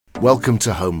Welcome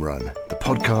to Home Run, the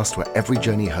podcast where every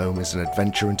journey home is an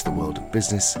adventure into the world of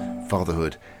business,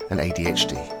 fatherhood, and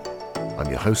ADHD. I'm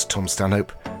your host, Tom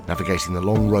Stanhope, navigating the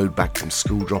long road back from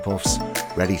school drop-offs,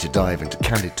 ready to dive into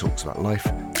candid talks about life,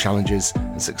 challenges,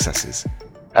 and successes.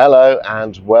 Hello,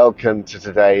 and welcome to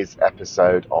today's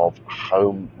episode of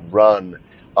Home Run.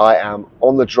 I am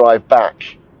on the drive back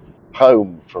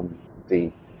home from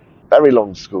the very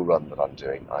long school run that I'm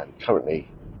doing. I'm currently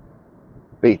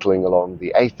beetling along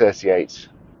the A38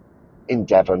 in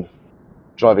Devon,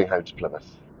 driving home to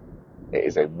Plymouth. It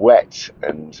is a wet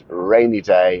and rainy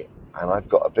day, and I've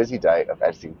got a busy day of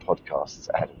editing podcasts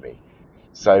ahead of me.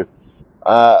 So,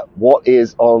 what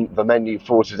is on the menu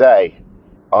for today?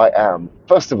 I am,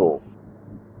 first of all,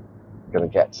 going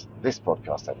to get this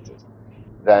podcast edited.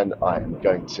 Then I am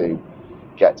going to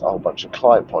get a whole bunch of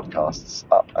client podcasts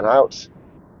up and out,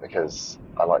 because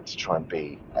I like to try and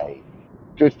be a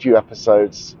good few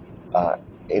episodes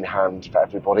in hand for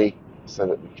everybody, so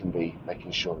that we can be making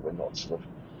sure that we're not sort of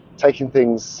taking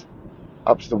things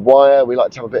up to the wire. We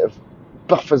like to have a bit of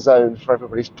buffer zone for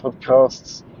everybody's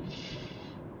podcasts,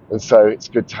 and so it's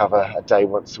good to have a day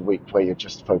once a week where you're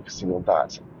just focusing on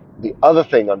that. The other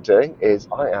thing I'm doing is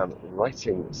I am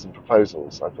writing some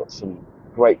proposals. I've got some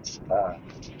great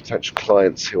potential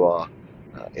clients who are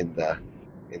in the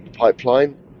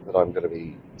pipeline that I'm going to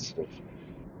be sort of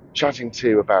chatting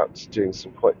to about doing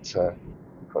some quite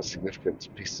significant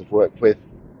pieces of work with,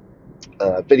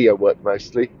 video work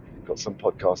mostly. Got some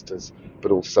podcasters,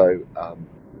 but also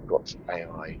got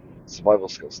AI survival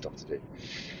skills stuff to do.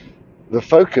 The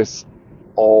focus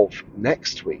of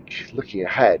next week, looking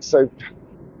ahead, so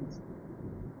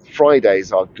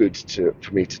Fridays are good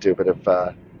for me to do a bit of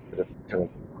kind of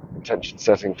intention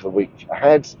setting for the week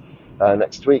ahead,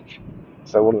 next week.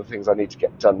 So one of the things I need to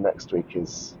get done next week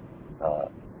is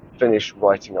finish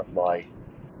writing up my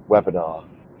webinar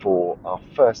for our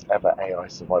first ever AI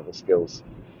survival skills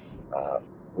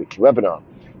weekly webinar.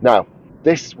 Now,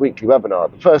 this weekly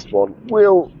webinar, the first one,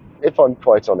 will, if I'm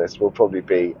quite honest, will probably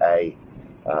be a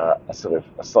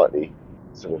slightly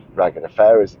sort of ragged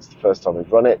affair, as it's the first time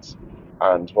we've run it.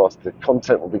 And whilst the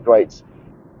content will be great,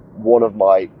 one of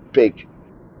my big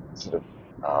sort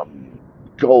of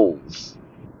goals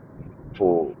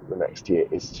for the next year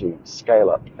is to scale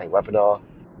up a webinar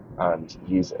and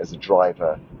use it as a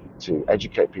driver to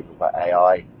educate people about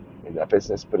AI in their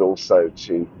business, but also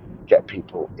to get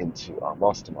people into our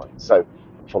mastermind. So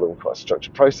I'm following quite a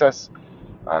structured process,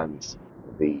 and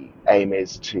the aim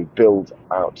is to build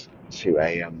out to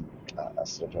a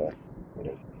sort of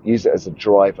use it as a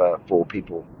driver for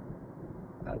people,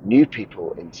 new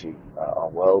people into our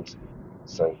world.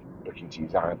 So looking to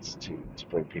use ads to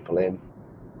bring people in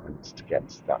and to get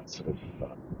that sort of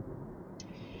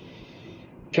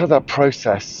get that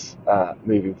process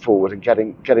moving forward, and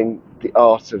getting the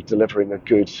art of delivering a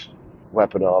good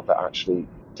webinar that actually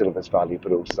delivers value,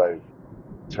 but also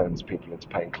turns people into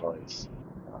paying clients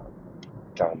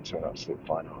down to an absolute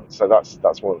fine art. So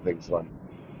that's one of the things that I'm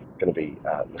going to be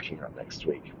looking at next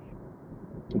week,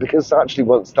 because actually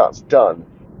once that's done,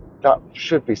 that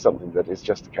should be something that is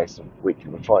just a case of weekly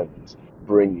refinement,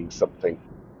 bringing something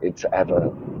into ever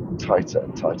tighter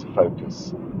and tighter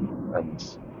focus,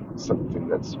 and something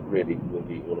that's really will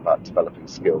be all about developing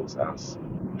skills as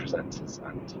presenters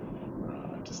and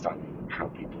understanding how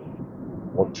people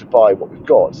want to buy what we've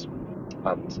got,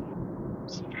 and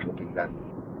sort of helping them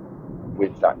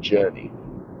with that journey.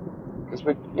 Because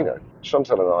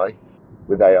Chantal and I,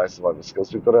 with AI survival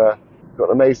skills, we've got an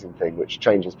amazing thing which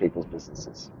changes people's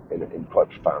businesses in quite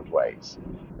profound ways,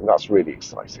 and that's really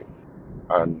exciting.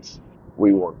 And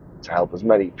we want to help as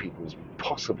many people as we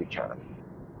possibly can,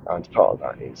 and part of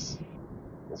that is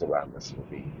around the sort of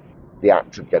the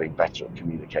act of getting better at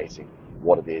communicating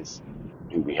what it is,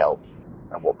 who we help,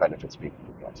 and what benefits people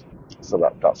will get. So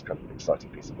that's kind of an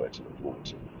exciting piece of work to look forward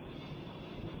to.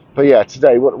 But yeah,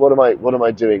 today, what am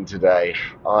I doing today?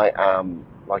 I am,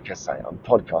 like I say, I'm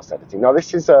podcast editing. Now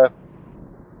this is so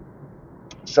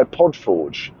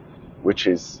Podforge, which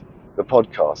is the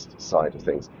podcast side of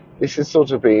things. This has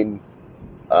sort of been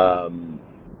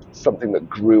something that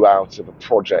grew out of a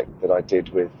project that I did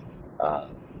with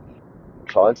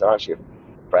clients, and actually a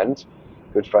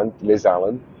good friend, Liz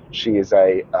Allen. She is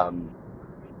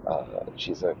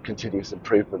she's a continuous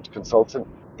improvement consultant.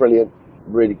 Brilliant,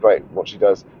 really great what she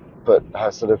does. But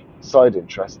her sort of side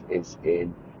interest is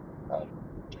in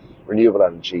renewable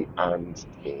energy and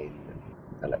in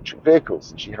electric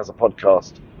vehicles. And she has a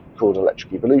podcast called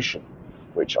Electric Evolution,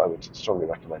 which I would strongly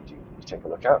recommend you take a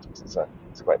look at, because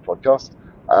it's a great podcast.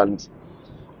 And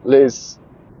Liz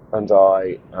and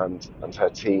I and her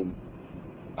team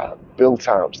built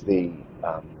out the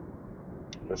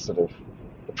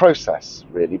the process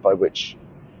really by which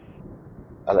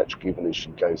Electric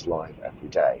Evolution goes live every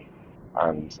day,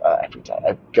 and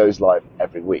goes live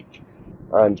every week.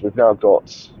 And we've now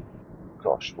got,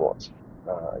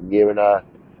 a year and a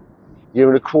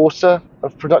quarter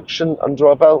of production under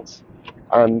our belt,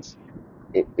 and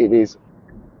it is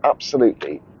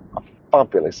absolutely a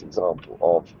fabulous example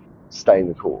of staying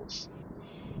the course.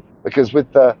 Because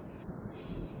with the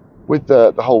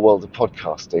whole world of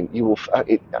podcasting,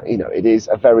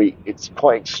 it's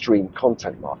quite extreme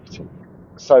content marketing.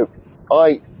 So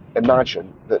I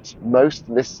imagine that most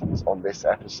listens on this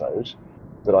episode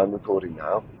that I'm recording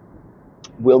now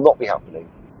will not be happening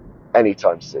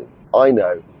anytime soon. I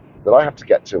know that I have to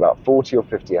get to about 40 or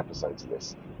 50 episodes of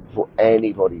this before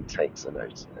anybody takes a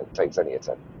note and pays any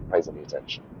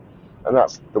attention. And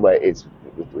that's the way it is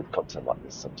with content like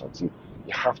this. Sometimes you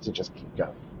have to just keep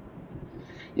going.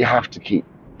 You have to keep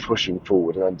pushing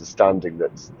forward and understanding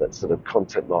that sort of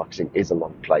content marketing is a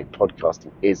long play.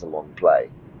 Podcasting is a long play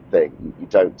thing.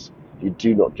 You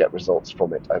do not get results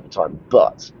from it over time.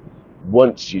 But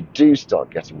once you do start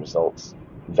getting results,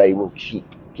 they will keep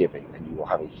giving, and you will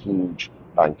have a huge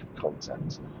bank of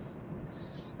content.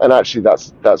 And actually,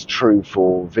 that's true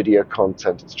for video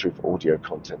content. It's true for audio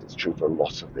content. It's true for a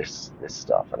lot of this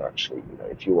stuff. And actually,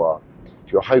 if you're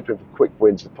hoping for quick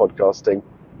wins with podcasting,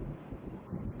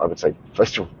 I would say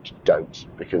first of all, don't,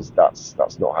 because that's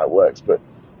not how it works. But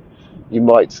you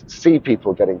might see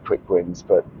people getting quick wins,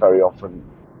 but very often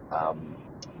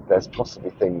there's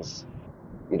possibly things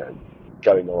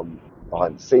going on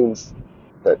behind the scenes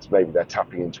that maybe they're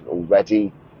tapping into an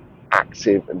already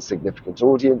active and significant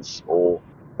audience, or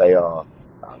they are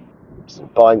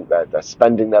sort of they're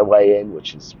spending their way in,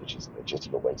 which is a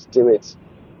legitimate way to do it,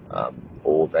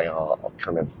 or they are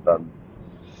kind of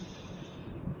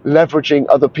leveraging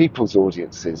other people's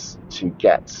audiences to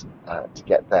get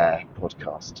their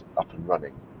podcast up and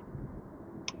running.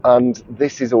 And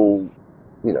this is all,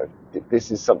 this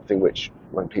is something which,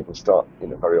 when people start,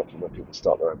 very often when people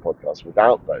start their own podcast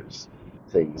without those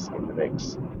things in the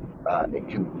mix, it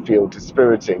can feel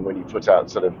dispiriting when you put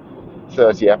out sort of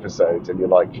 30 episodes and you're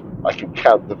like, I can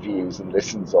count the views and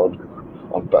listens on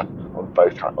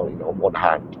one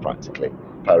hand practically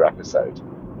per episode.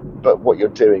 But what you're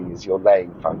doing is you're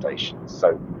laying foundations.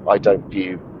 So I don't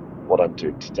view what I'm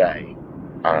doing today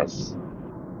as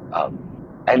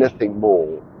anything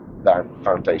more than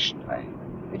foundation laying.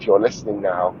 If you're listening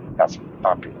now, that's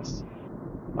fabulous.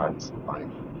 And I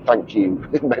thank you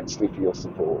immensely for your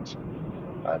support,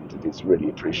 and it is really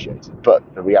appreciated. But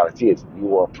the reality is,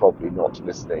 you are probably not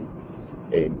listening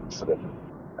in sort of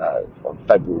on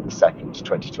February the 2nd,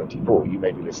 2024. You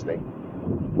may be listening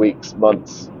weeks,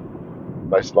 months,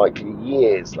 most likely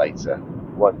years later,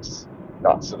 once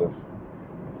that sort of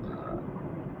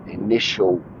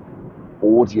initial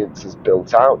audience is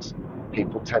built out.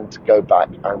 People tend to go back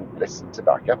and listen to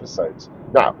back episodes.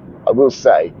 Now, I will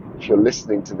say, if you're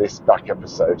listening to this back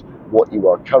episode, what you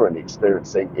are currently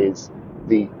experiencing is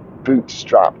the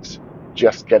bootstrapped,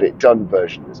 just get it done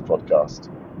version of this podcast.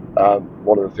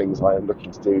 One of the things I am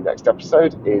looking to do next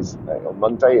episode is, on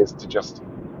Monday, is to just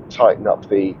tighten up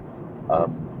the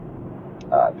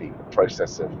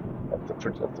process of the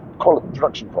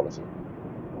production quality.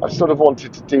 I sort of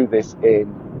wanted to do this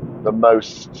in the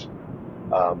most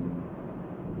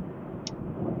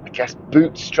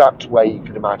bootstrapped way you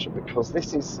can imagine, because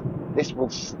this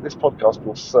podcast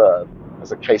will serve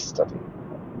as a case study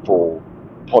for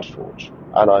Podforge,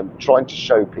 and I'm trying to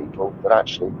show people that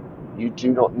actually you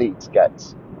do not need to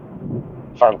get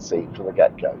fancy from the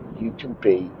get-go. You can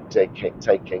be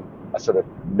taking a sort of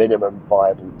minimum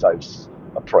viable dose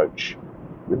approach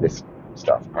with this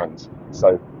stuff, and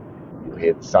so you'll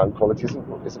hear the sound quality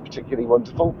isn't particularly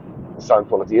wonderful. The sound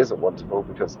quality isn't wonderful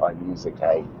because I'm using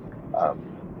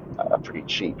a pretty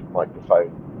cheap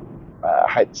microphone,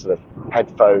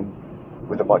 headphone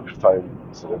with a microphone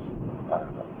sort of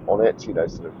on it,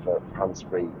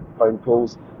 hands-free phone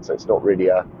calls. So it's not really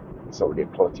a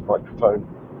quality microphone.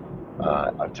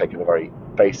 I've taken a very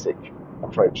basic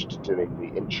approach to doing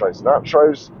the intros and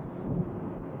outros.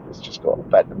 It's just got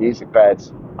a music bed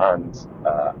and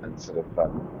sort of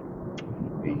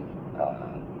the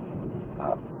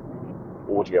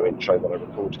audio intro that I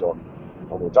recorded on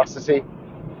Audacity.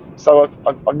 So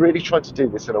I'm really trying to do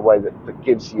this in a way that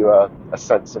gives you a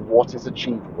sense of what is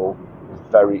achievable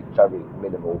with very, very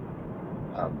minimal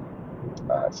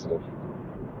sort of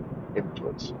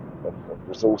input of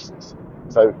resources.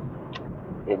 So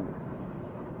in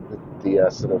the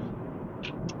sort of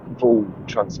full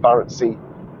transparency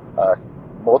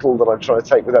model that I'm trying to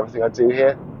take with everything I do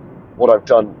here, what I've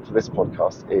done for this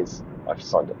podcast is I've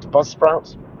signed up to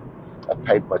Buzzsprout. I've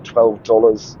paid my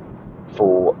 $12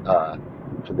 for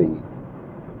the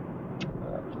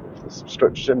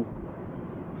subscription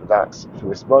for that for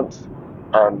this month,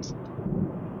 and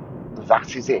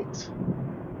that is it.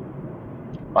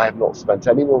 I have not spent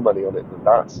any more money on it than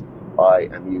that. I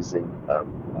am using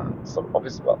some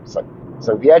obvious.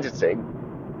 So the editing,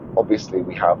 obviously,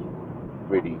 we have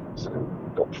really sort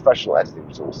of got professional editing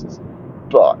resources,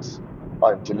 but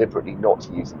I'm deliberately not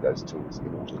using those tools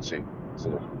in order to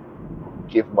sort of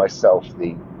give myself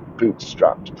the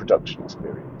bootstrapped production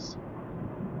experience.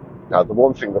 Now, the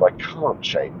one thing that I can't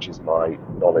change is my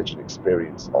knowledge and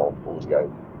experience of audio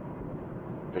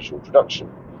visual production.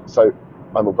 So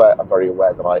I'm very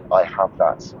aware that I have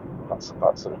that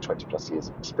sort of 20 plus years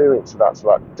of experience of that, so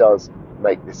that does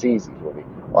make this easy for me.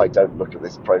 I don't look at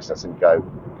this process and go,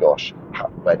 gosh,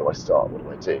 where do I start? What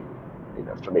do I do? You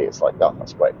know, for me, it's like, no,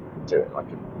 that's great, do it. I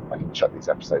can chuck these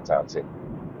episodes out in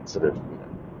sort of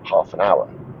half an hour,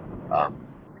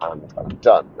 and I'm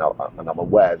done. Now, and I'm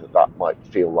aware that might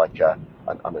feel like an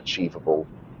unachievable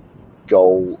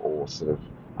goal or sort of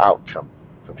outcome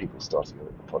for people starting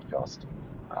a podcast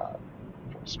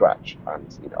from scratch,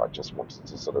 and I just wanted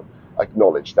to sort of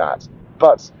acknowledge that.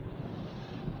 But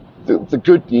the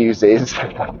good news is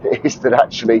that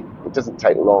actually it doesn't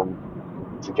take long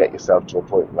to get yourself to a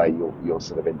point where you're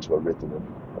sort of into a rhythm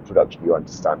of production. You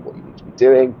understand what you need to be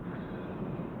doing.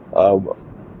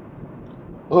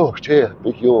 Oh dear,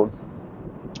 big yawn.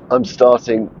 I'm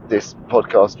starting this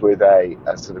podcast with a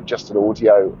sort of just an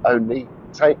audio only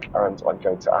take, and I'm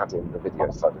going to add in the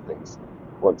video side of things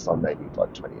once I'm maybe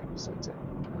like 20 episodes in,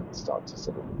 and start to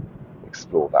sort of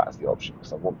explore that as the option,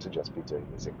 because I want to just be doing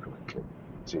this incrementally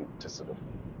to sort of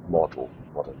model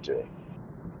what I'm doing.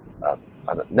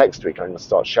 And next week I'm going to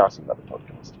start shouting about the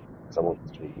podcast, because I want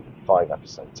it to be 5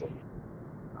 episodes in.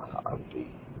 I would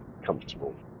be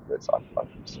comfortable that I've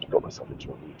sort of got myself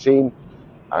into a routine,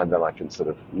 and then I can sort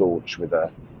of launch with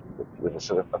a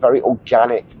sort of a very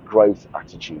organic growth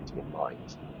attitude in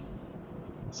mind.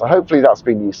 So hopefully that's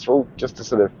been useful, just to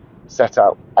sort of set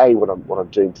out what I'm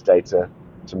doing today to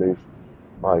move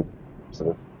my sort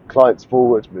of clients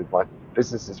forward, move my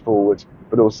businesses forward,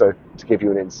 but also to give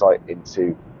you an insight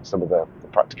into some of the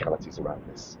practicalities around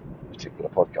this particular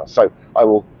podcast. So I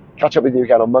will catch up with you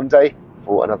again on Monday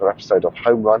for another episode of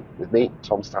Home Run with me,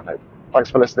 Tom Stanhope.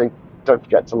 Thanks for listening. Don't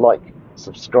forget to like,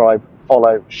 subscribe,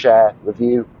 follow, share,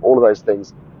 review, all of those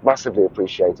things. Massively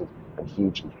appreciated and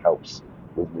hugely helps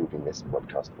with moving this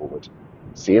podcast forward.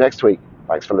 See you next week.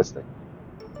 Thanks for listening.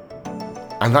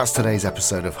 And that's today's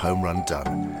episode of Home Run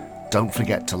done. Don't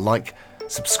forget to like,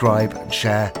 subscribe and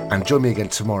share, and join me again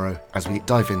tomorrow as we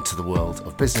dive into the world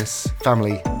of business,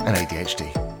 family and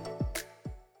ADHD.